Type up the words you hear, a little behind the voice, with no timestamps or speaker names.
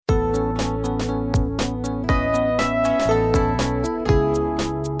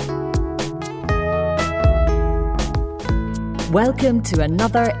Welcome to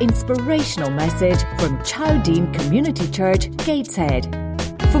another inspirational message from Chowdean Community Church, Gateshead.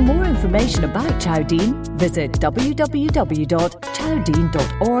 For more information about Chowdean, visit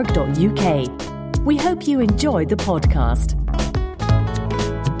www.chowdean.org.uk. We hope you enjoy the podcast.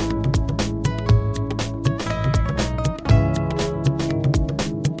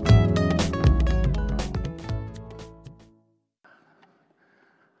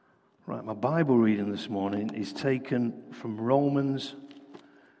 Right, my Bible reading this morning is taken from Romans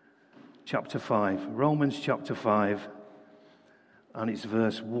chapter 5. Romans chapter 5, and it's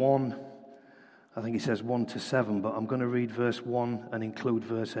verse 1. I think it says 1 to 7, but I'm going to read verse 1 and include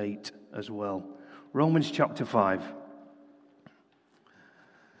verse 8 as well. Romans chapter 5.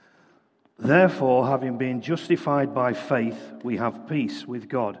 Therefore, having been justified by faith, we have peace with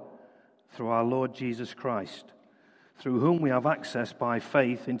God through our Lord Jesus Christ, through whom we have access by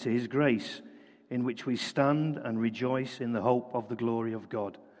faith into his grace, in which we stand and rejoice in the hope of the glory of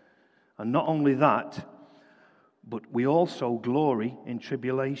God. And not only that, but we also glory in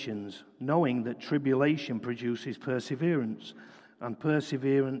tribulations, knowing that tribulation produces perseverance, and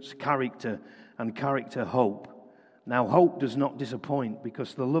perseverance character, and character hope. Now hope does not disappoint,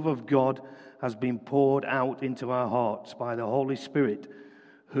 because the love of God has been poured out into our hearts by the Holy Spirit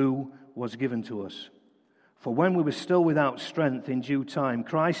who was given to us. For when we were still without strength, in due time,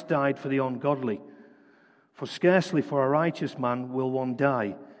 Christ died for the ungodly. For scarcely for a righteous man will one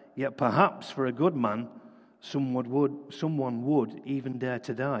die, yet perhaps for a good man someone would even dare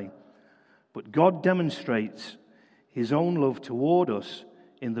to die. But God demonstrates his own love toward us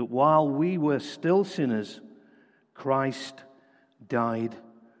in that while we were still sinners, Christ died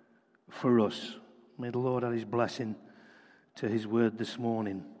for us. May the Lord add his blessing to his word this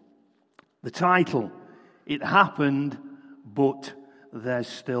morning. The title: It happened, but there's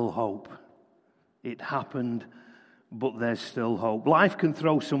still hope. It happened, but there's still hope. Life can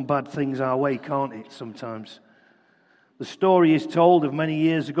throw some bad things our way, can't it, sometimes? The story is told of many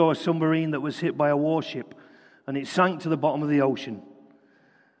years ago, a submarine that was hit by a warship, and it sank to the bottom of the ocean.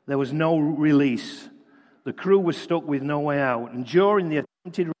 There was no release. The crew was stuck with no way out, and during the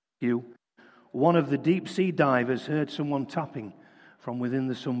attempted rescue, one of the deep-sea divers heard someone tapping from within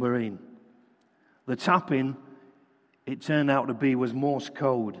the submarine. The tapping, it turned out to be, was Morse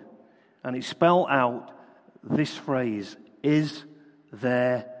code, and it spelled out this phrase: "Is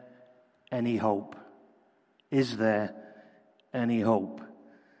there any hope? Is there any hope?"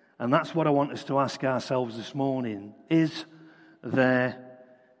 And that's what I want us to ask ourselves this morning. Is there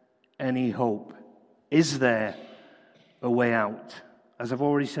any hope? Is there a way out? As I've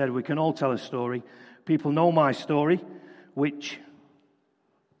already said, we can all tell a story. People know my story, which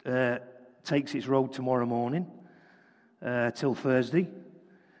takes its road tomorrow morning till Thursday.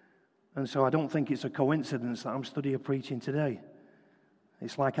 And so I don't think it's a coincidence that I'm studying preaching today.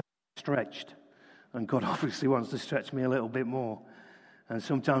 It's like I'm stretched, and God obviously wants to stretch me a little bit more. And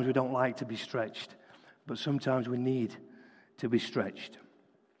sometimes we don't like to be stretched, but sometimes we need to be stretched.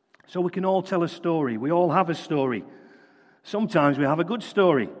 So we can all tell a story. We all have a story. Sometimes we have a good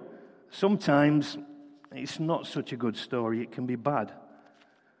story. Sometimes it's not such a good story. It can be bad.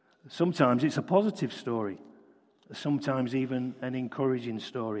 Sometimes it's a positive story. Sometimes even an encouraging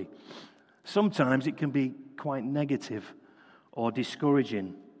story. Sometimes it can be quite negative or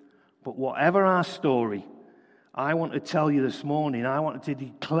discouraging. But whatever our story, I want to tell you this morning, I want to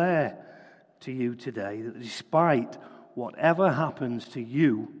declare to you today that despite whatever happens to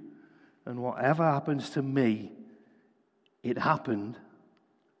you and whatever happens to me, it happened,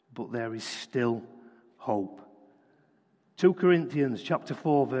 but there is still hope. 2 Corinthians chapter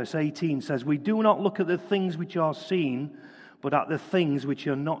 4 verse 18 says, "We do not look at the things which are seen, but at the things which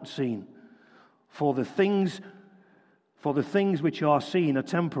are not seen. For the things which are seen are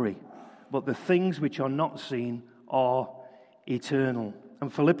temporary, but the things which are not seen are eternal."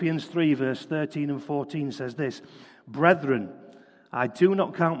 And Philippians 3 verse 13 and 14 says this: "Brethren, I do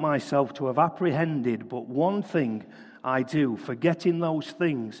not count myself to have apprehended, but one thing I do, forgetting those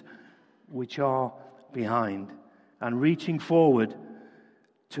things which are behind, and reaching forward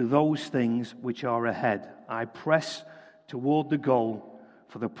to those things which are ahead, I press toward the goal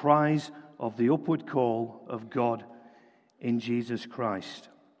for the prize of the upward call of God in Jesus Christ."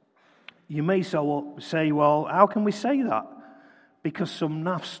 You may say, well, how can we say that? Because some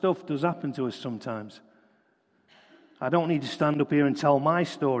naff stuff does happen to us sometimes. I don't need to stand up here and tell my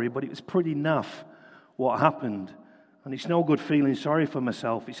story, but it was pretty naff what happened. And it's no good feeling sorry for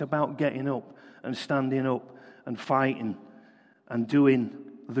myself. It's about getting up and standing up and fighting and doing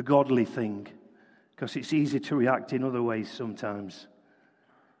the godly thing, because it's easy to react in other ways sometimes.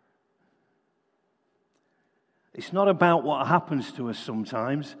 It's not about what happens to us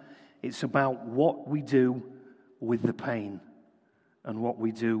sometimes. It's about what we do with the pain and what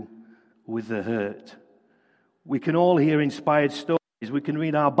we do with the hurt. We can all hear inspired stories. We can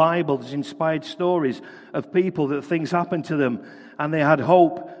read our Bibles, inspired stories of people that things happened to them and they had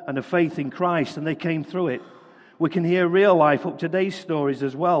hope and a faith in Christ and they came through it. We can hear real life, up-to-date stories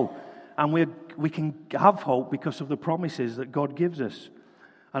as well. And we can have hope because of the promises that God gives us.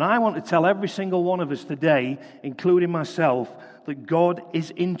 And I want to tell every single one of us today, including myself, that God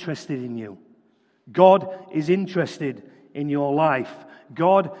is interested in you. God is interested in your life.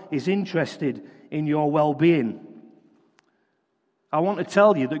 God is interested in your well-being. I want to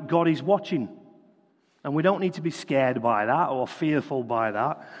tell you that God is watching. And we don't need to be scared by that or fearful by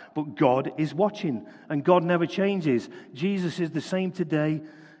that. But God is watching. And God never changes. Jesus is the same today,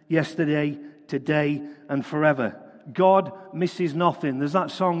 yesterday, today, and forever. God misses nothing. There's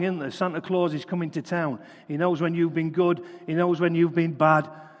that song in there, Santa Claus is coming to town. He knows when you've been good. He knows when you've been bad.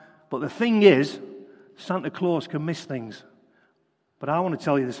 But the thing is, Santa Claus can miss things. But I want to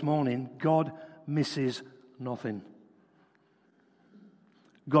tell you this morning, God misses nothing.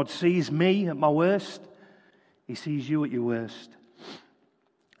 God sees me at my worst. He sees you at your worst.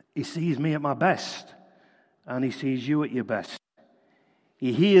 He sees me at my best. And He sees you at your best.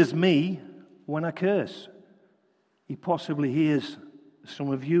 He hears me when I curse. He possibly hears some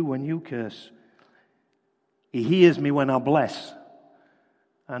of you when you curse. He hears me when I bless.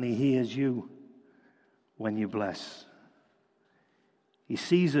 And He hears you when you bless. He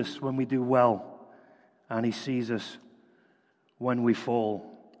sees us when we do well. And He sees us when we fall.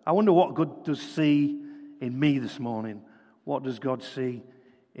 I wonder what God does see in me this morning. What does God see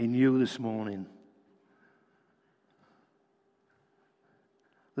in you this morning?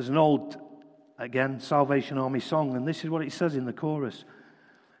 There's an old, again, Salvation Army song, and this is what it says in the chorus.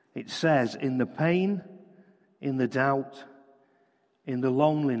 It says, in the pain, in the doubt, in the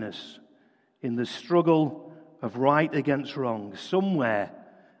loneliness, in the struggle of right against wrong, somewhere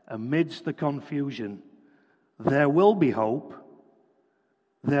amidst the confusion, there will be hope,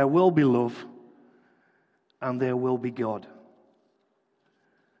 there will be love, and there will be God.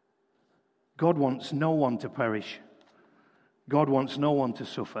 God wants no one to perish. God wants no one to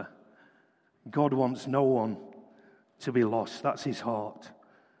suffer. God wants no one to be lost. That's His heart.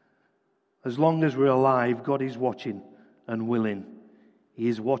 As long as we're alive, God is watching and willing. He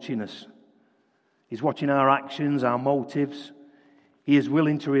is watching us. He's watching our actions, our motives. He is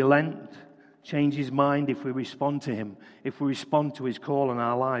willing to relent, change His mind if we respond to Him, if we respond to His call in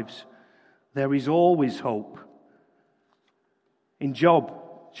our lives. There is always hope. In Job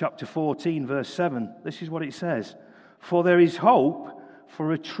chapter 14, verse 7, this is what it says. For there is hope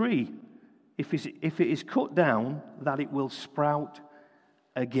for a tree, if it is cut down, that it will sprout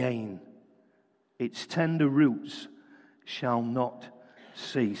again. Its tender roots shall not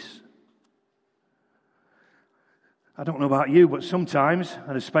cease. I don't know about you, but sometimes,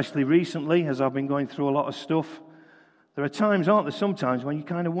 and especially recently, as I've been going through a lot of stuff, there are times, aren't there, sometimes when you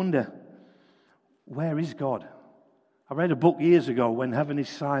kind of wonder, where is God? I read a book years ago, When Heaven is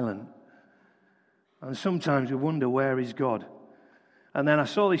Silent. And sometimes we wonder, where is God? And then I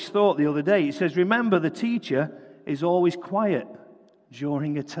saw this thought the other day. It says, remember, the teacher is always quiet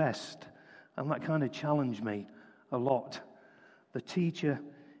during a test. And that kind of challenged me a lot. The teacher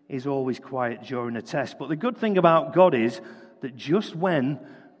is always quiet during a test. But the good thing about God is that just when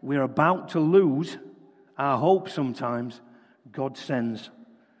we're about to lose our hope sometimes, God sends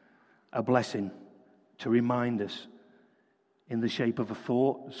a blessing to remind us in the shape of a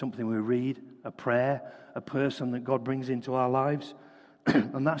thought, something we read, a prayer, a person that God brings into our lives.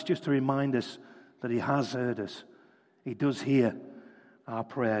 And that's just to remind us that He has heard us. He does hear our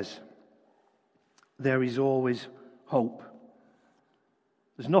prayers. There is always hope.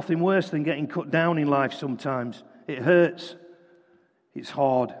 There's nothing worse than getting cut down in life sometimes. It hurts. It's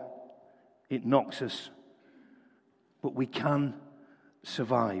hard. It knocks us. But we can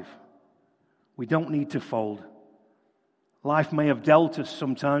survive. We don't need to fold. Life may have dealt us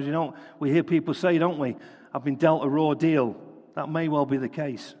sometimes. You know, we hear people say, don't we, I've been dealt a raw deal. That may well be the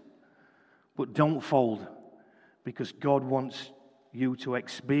case. But don't fold, because God wants you to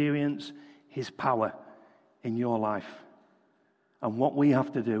experience His power in your life. And what we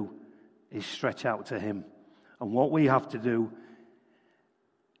have to do is stretch out to Him. And what we have to do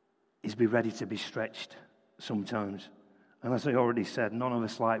is be ready to be stretched sometimes. And as I already said, none of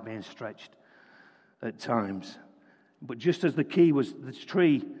us like being stretched at times. But just as the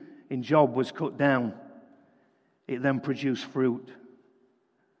tree in Job was cut down, it then produced fruit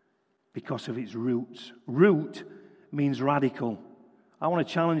because of its roots. Root means radical. I want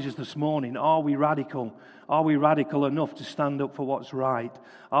to challenge us this morning. Are we radical? Are we radical enough to stand up for what's right?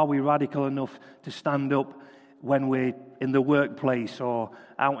 Are we radical enough to stand up when we're in the workplace or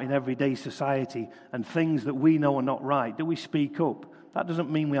out in everyday society and things that we know are not right? Do we speak up? That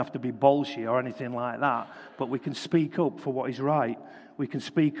doesn't mean we have to be bolshy or anything like that, but we can speak up for what is right. We can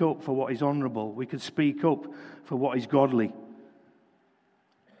speak up for what is honourable. We can speak up for what is godly.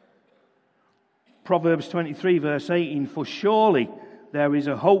 Proverbs 23 verse 18, for surely there is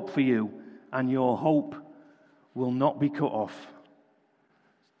a hope for you, and your hope will not be cut off.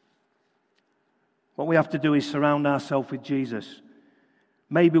 What we have to do is surround ourselves with Jesus.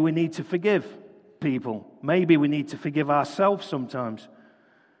 Maybe we need to forgive people. Maybe we need to forgive ourselves sometimes.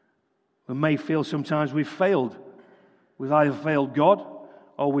 We may feel sometimes we've failed. We've either failed God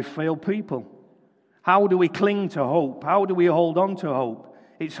or we've failed people. How do we cling to hope? How do we hold on to hope?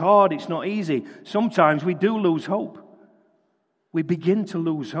 It's hard, it's not easy. Sometimes we do lose hope. We begin to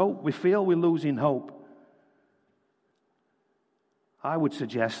lose hope. We feel we're losing hope. I would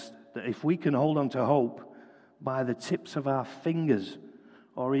suggest that if we can hold on to hope by the tips of our fingers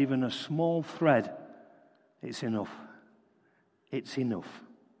or even a small thread, it's enough. It's enough.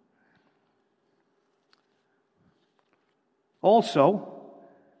 Also,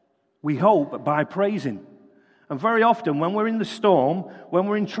 we hope by praising. And very often when we're in the storm, when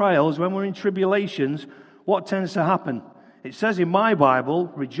we're in trials, when we're in tribulations, what tends to happen? It says in my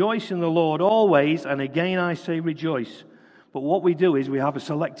Bible, rejoice in the Lord always, and again I say rejoice. But what we do is we have a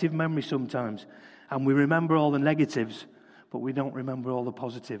selective memory sometimes, and we remember all the negatives, but we don't remember all the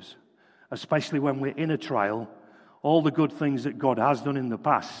positives. Especially when we're in a trial, all the good things that God has done in the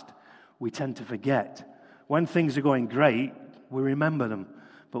past, we tend to forget. When things are going great, we remember them.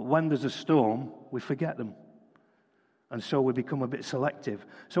 But when there's a storm, we forget them. And so we become a bit selective.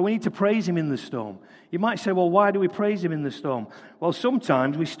 So we need to praise Him in the storm. You might say, well, why do we praise Him in the storm? Well,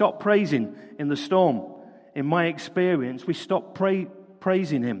 sometimes we stop praising in the storm. In my experience, we stop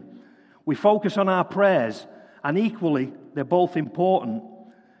praising Him. We focus on our prayers, and equally, they're both important.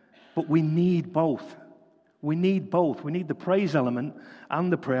 But we need both. We need both. We need the praise element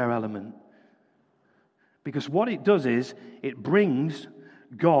and the prayer element. Because what it does is, it brings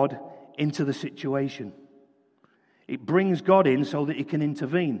God into the situation. It brings God in so that He can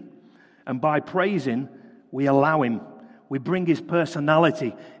intervene. And by praising, we allow Him. We bring His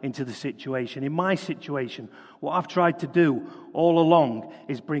personality into the situation. In my situation, what I've tried to do all along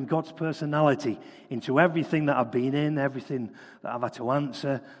is bring God's personality into everything that I've been in, everything that I've had to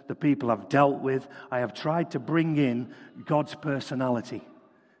answer, the people I've dealt with. I have tried to bring in God's personality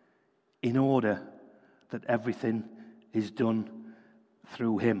in order that everything is done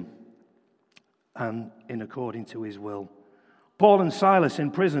through Him and in according to His will. Paul and Silas in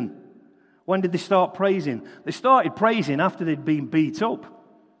prison, when did they start praising? They started praising after they'd been beat up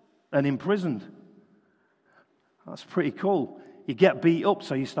and imprisoned. That's pretty cool. You get beat up,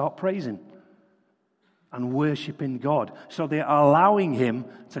 so you start praising and worshiping God. So they're allowing Him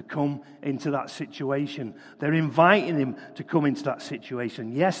to come into that situation. They're inviting Him to come into that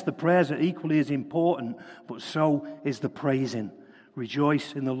situation. Yes, the prayers are equally as important, but so is the praising.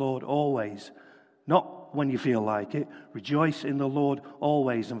 Rejoice in the Lord always. Not when you feel like it. Rejoice in the Lord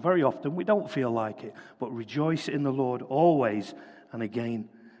always. And very often we don't feel like it. But rejoice in the Lord always. And again,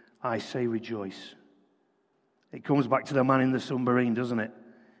 I say rejoice. It comes back to the man in the submarine, doesn't it?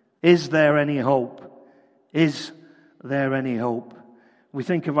 Is there any hope? Is there any hope? We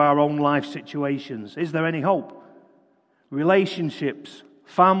think of our own life situations. Is there any hope? Relationships,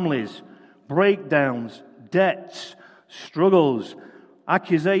 families, breakdowns, debts, struggles,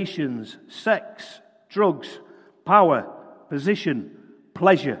 accusations, sex, drugs, power, position,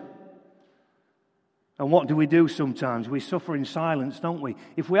 pleasure. And what do we do sometimes? We suffer in silence, don't we?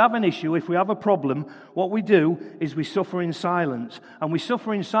 If we have an issue, if we have a problem, what we do is we suffer in silence. And we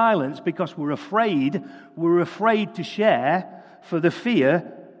suffer in silence because we're afraid to share for the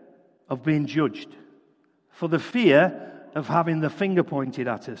fear of being judged, for the fear of having the finger pointed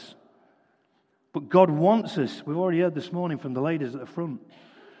at us. But God wants us, we've already heard this morning from the ladies at the front,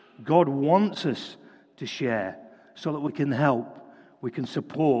 God wants us to share so that we can help, we can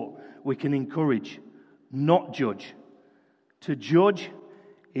support, we can encourage, not judge. To judge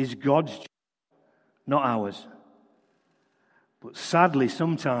is God's job, not ours. But sadly,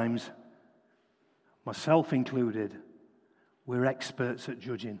 sometimes, myself included, we're experts at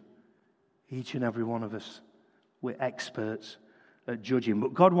judging. Each and every one of us, we're experts at judging.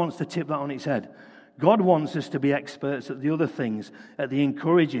 But God wants to tip that on its head. God wants us to be experts at the other things, at the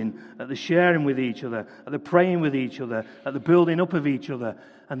encouraging, at the sharing with each other, at the praying with each other, at the building up of each other,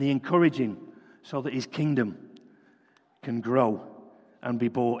 and the encouraging so that His kingdom can grow and be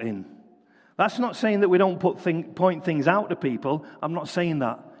bought in. That's not saying that we don't point things out to people. I'm not saying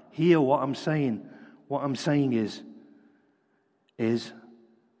that. Hear what I'm saying. What I'm saying is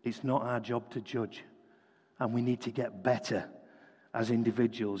it's not our job to judge. And we need to get better as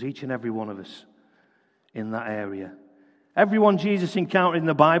individuals, each and every one of us in that area. Everyone Jesus encountered in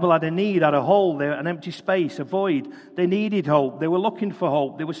the Bible had a need, had a hole, an empty space, a void. They needed hope. They were looking for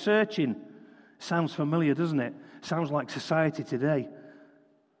hope. They were searching. Sounds familiar, doesn't it? Sounds like society today.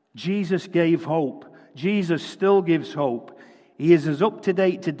 Jesus gave hope. Jesus still gives hope. He is as up to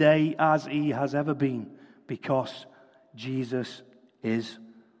date today as he has ever been because Jesus is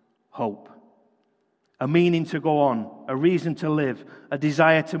hope. A meaning to go on, a reason to live, a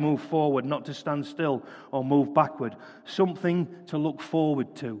desire to move forward, not to stand still or move backward. Something to look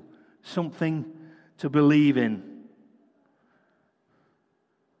forward to, something to believe in.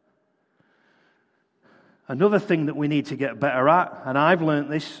 Another thing that we need to get better at, and I've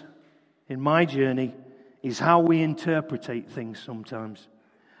learned this in my journey, is how we interpret things sometimes.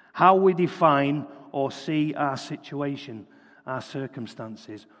 How we define or see our situation, our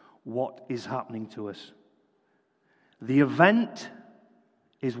circumstances, what is happening to us. The event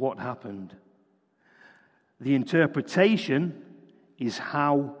is what happened. The interpretation is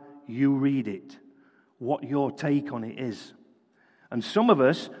how you read it, what your take on it is. And some of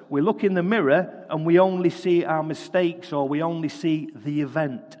us, we look in the mirror and we only see our mistakes or we only see the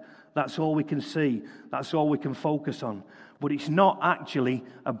event. That's all we can see. That's all we can focus on. But it's not actually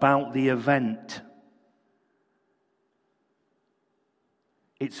about the event.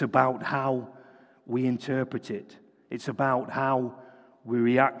 It's about how we interpret it. It's about how we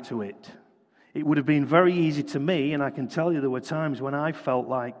react to it. It would have been very easy to me, and I can tell you there were times when I felt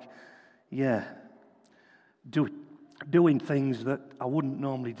like, doing things that I wouldn't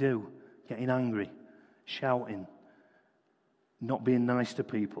normally do, getting angry, shouting, not being nice to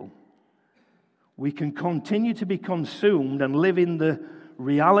people. We can continue to be consumed and live in the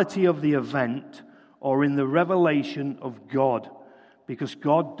reality of the event or in the revelation of God, because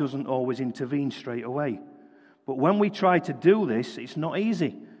God doesn't always intervene straight away. But when we try to do this, it's not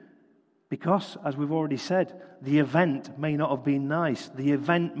easy. Because, as we've already said, the event may not have been nice. The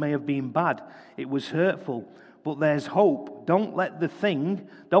event may have been bad. It was hurtful. But there's hope. Don't let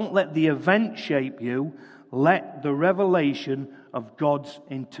the event shape you. Let the revelation of God's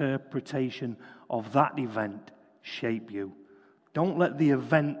interpretation of that event shape you. Don't let the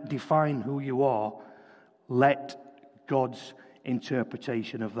event define who you are. Let God's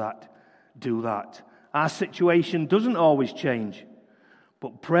interpretation of that do that. Our situation doesn't always change.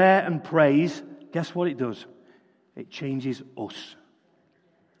 But prayer and praise, guess what it does? It changes us.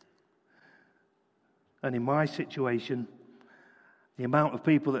 And in my situation, the amount of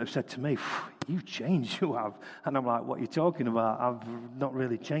people that have said to me, "You've changed, you have." And I'm like, "What are you talking about? I've not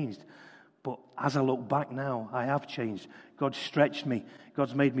really changed." But as I look back now, I have changed. God's stretched me.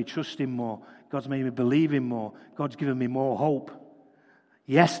 God's made me trust Him more. God's made me believe Him more. God's given me more hope.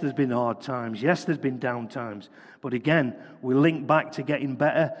 Yes, there's been hard times. Yes, there's been down times. But again, we link back to getting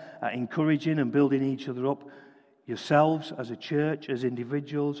better at encouraging and building each other up. Yourselves as a church, as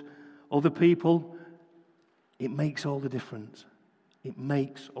individuals, other people. It makes all the difference. It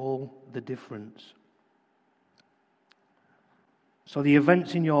makes all the difference. So the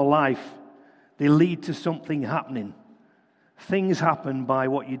events in your life, they lead to something happening. Things happen by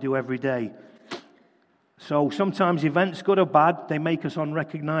what you do every day. So sometimes events, good or bad, they make us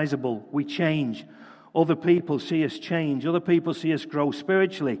unrecognizable. We change. Other people see us change. Other people see us grow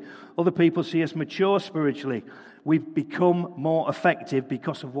spiritually. Other people see us mature spiritually. We've become more effective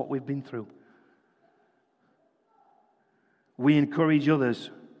because of what we've been through. We encourage others.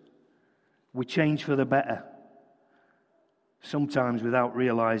 We change for the better. Sometimes without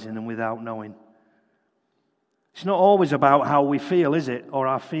realizing and without knowing. It's not always about how we feel, is it? Or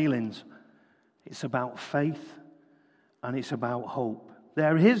our feelings. It's about faith and it's about hope.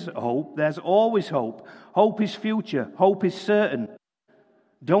 There is hope. There's always hope. Hope is future. Hope is certain.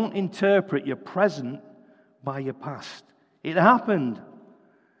 Don't interpret your present by your past. It happened.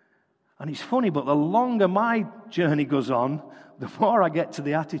 And it's funny, but the longer my journey goes on, the more I get to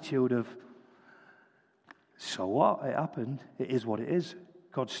the attitude of, so what? It happened. It is what it is.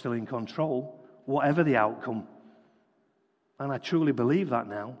 God's still in control, whatever the outcome. And I truly believe that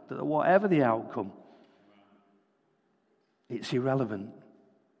now, that whatever the outcome, it's irrelevant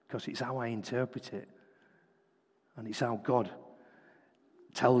because it's how I interpret it. And it's how God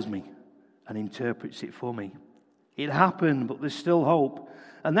tells me and interprets it for me. It happened, but there's still hope.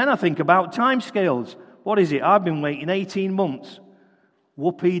 And then I think about timescales. What is it? I've been waiting 18 months.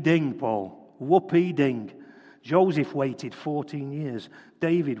 Whoopee ding, Paul. Whoopee ding. Joseph waited 14 years.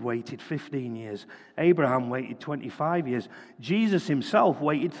 David waited 15 years. Abraham waited 25 years. Jesus himself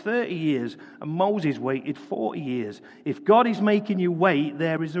waited 30 years. And Moses waited 40 years. If God is making you wait,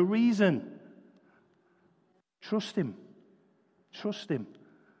 there is a reason. Trust him. Trust him.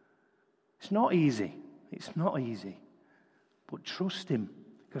 It's not easy. It's not easy. But trust him,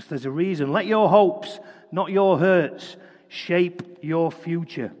 because there's a reason. Let your hopes, not your hurts, shape your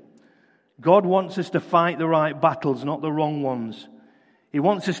future. God wants us to fight the right battles, not the wrong ones. He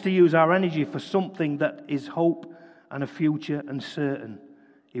wants us to use our energy for something that is hope and a future and certain.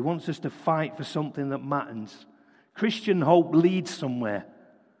 He wants us to fight for something that matters. Christian hope leads somewhere.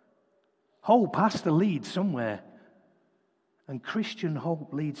 Hope has to lead somewhere. And Christian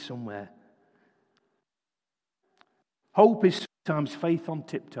hope leads somewhere. Hope is sometimes faith on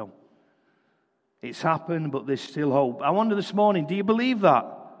tiptoe. It's happened, but there's still hope. I wonder this morning, do you believe that?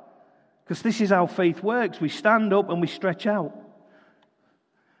 Because this is how faith works. We stand up and we stretch out.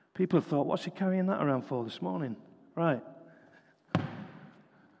 People have thought, what's he carrying that around for this morning? Right.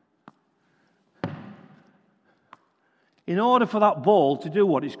 In order for that ball to do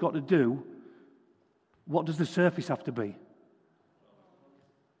what it's got to do, what does the surface have to be?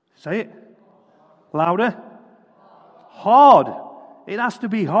 Say it. Louder. Hard. It has to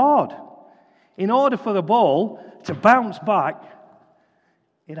be hard. In order for the ball to bounce back,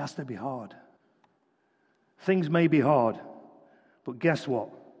 it has to be hard. Things may be hard, but guess what?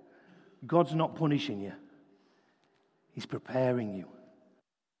 God's not punishing you. He's preparing you.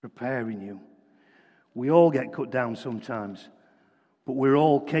 Preparing you. We all get cut down sometimes, but we're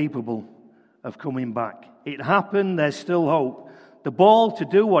all capable of coming back. It happened, there's still hope. The ball, to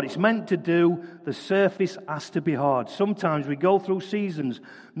do what it's meant to do, the surface has to be hard. Sometimes we go through seasons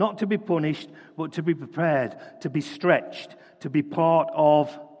not to be punished, but to be prepared, to be stretched, to be part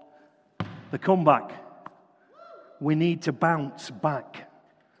of the comeback. We need to bounce back.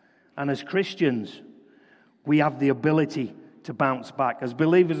 And as Christians, we have the ability to bounce back. As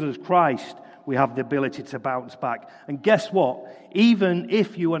believers of Christ, we have the ability to bounce back. And guess what? Even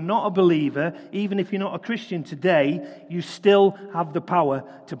if you are not a believer, even if you're not a Christian today, you still have the power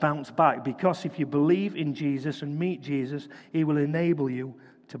to bounce back. Because if you believe in Jesus and meet Jesus, He will enable you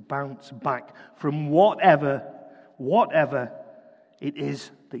to bounce back from whatever it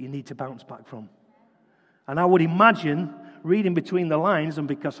is that you need to bounce back from. And I would imagine, reading between the lines, and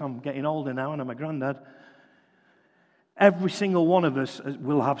because I'm getting older now and I'm a granddad, every single one of us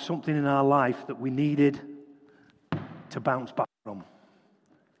will have something in our life that we needed to bounce back from.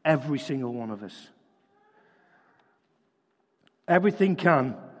 Every single one of us. Everything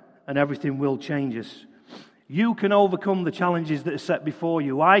can and everything will change us. You can overcome the challenges that are set before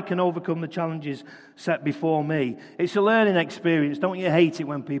you. I can overcome the challenges set before me. It's a learning experience. Don't you hate it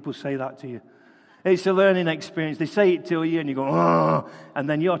when people say that to you? It's a learning experience. They say it to you and you go, oh, and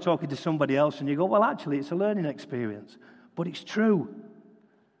then you're talking to somebody else and you go, well, actually, it's a learning experience. But it's true.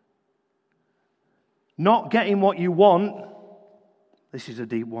 Not getting what you want, this is a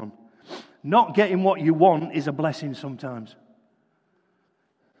deep one. Not getting what you want is a blessing sometimes.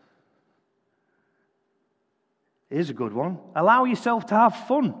 Here's a good one. Allow yourself to have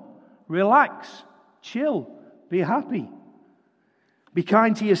fun. Relax. Chill. Be happy. Be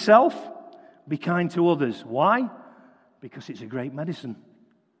kind to yourself. Be kind to others. Why? Because it's a great medicine.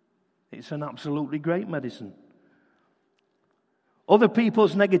 It's an absolutely great medicine. Other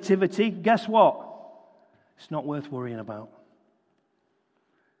people's negativity, guess what? It's not worth worrying about.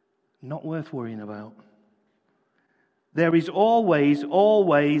 Not worth worrying about. There is always,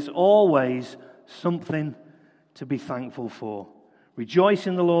 always, always something to be thankful for. Rejoice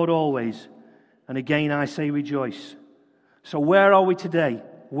in the Lord always. And again I say rejoice. So where are we today?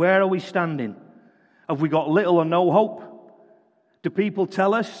 Where are we standing? Have we got little or no hope? Do people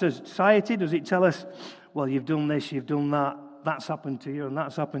tell us, as society, does it tell us, well, you've done this, you've done that, that's happened to you, and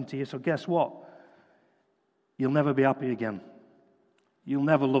that's happened to you, so guess what? You'll never be happy again. You'll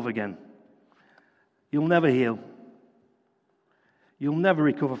never love again. You'll never heal. You'll never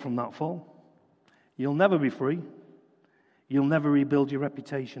recover from that fall. You'll never be free. You'll never rebuild your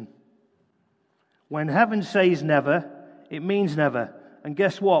reputation. When heaven says never, it means never. And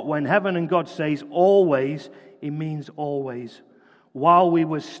guess what? When heaven and God says always, it means always. While we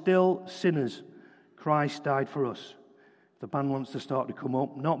were still sinners, Christ died for us. The band wants to start to come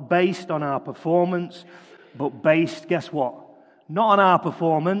up. Not based on our performance, but based, guess what? Not on our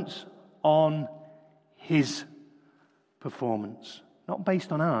performance, on His performance. Not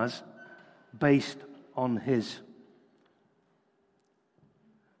based on ours, based on His.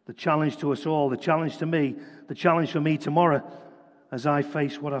 The challenge to us all, the challenge to me, the challenge for me tomorrow as I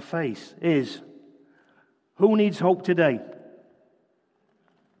face what I face is, Who needs hope today?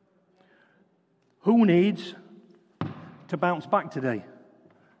 Who needs to bounce back today?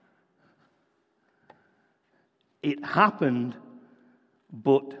 It happened,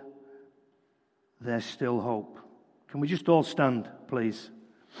 but there's still hope. Can we just all stand, please?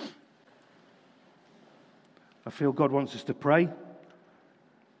 I feel God wants us to pray.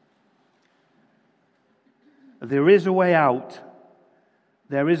 There is a way out.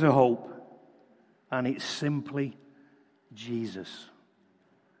 There is a hope. And it's simply Jesus.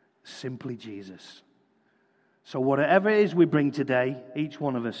 Simply Jesus. So whatever it is we bring today, each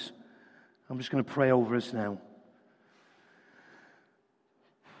one of us, I'm just going to pray over us now.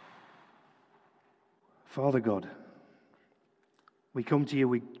 Father God, we come to you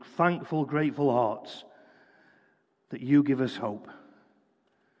with thankful, grateful hearts that you give us hope.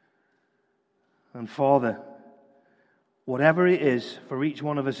 And Father, whatever it is for each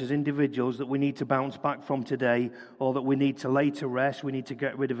one of us as individuals that we need to bounce back from today, or that we need to lay to rest, we need to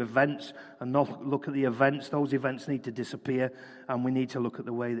get rid of events and not look at the events. Those events need to disappear, and we need to look at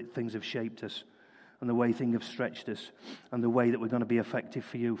the way that things have shaped us, and the way things have stretched us, and the way that we're going to be effective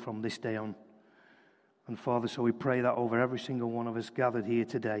for you from this day on. And Father, so we pray that over every single one of us gathered here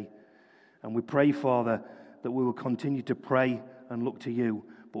today. And we pray, Father, that we will continue to pray and look to you.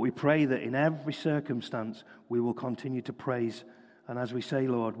 But we pray that in every circumstance, we will continue to praise. And as we say,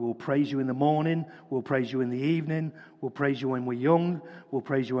 Lord, we'll praise you in the morning, we'll praise you in the evening, we'll praise you when we're young, we'll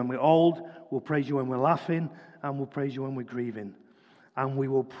praise you when we're old, we'll praise you when we're laughing, and we'll praise you when we're grieving. And we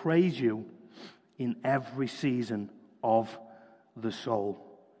will praise you in every season of the soul.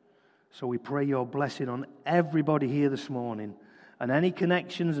 So we pray your blessing on everybody here this morning. And any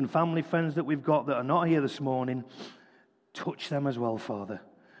connections and family friends that we've got that are not here this morning, touch them as well, Father.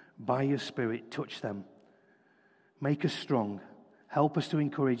 By your Spirit, touch them. Make us strong. Help us to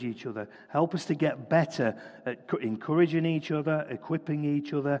encourage each other. Help us to get better at encouraging each other, equipping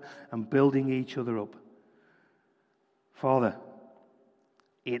each other, and building each other up. Father,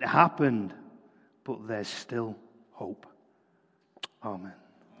 it happened, but there's still hope. Amen.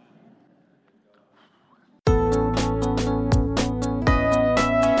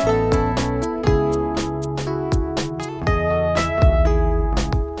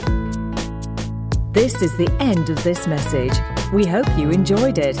 This is the end of this message. We hope you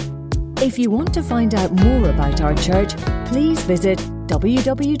enjoyed it. If you want to find out more about our church, please visit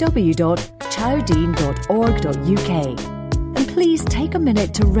www.chowdean.org.uk. And please take a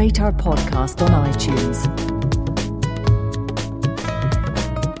minute to rate our podcast on iTunes.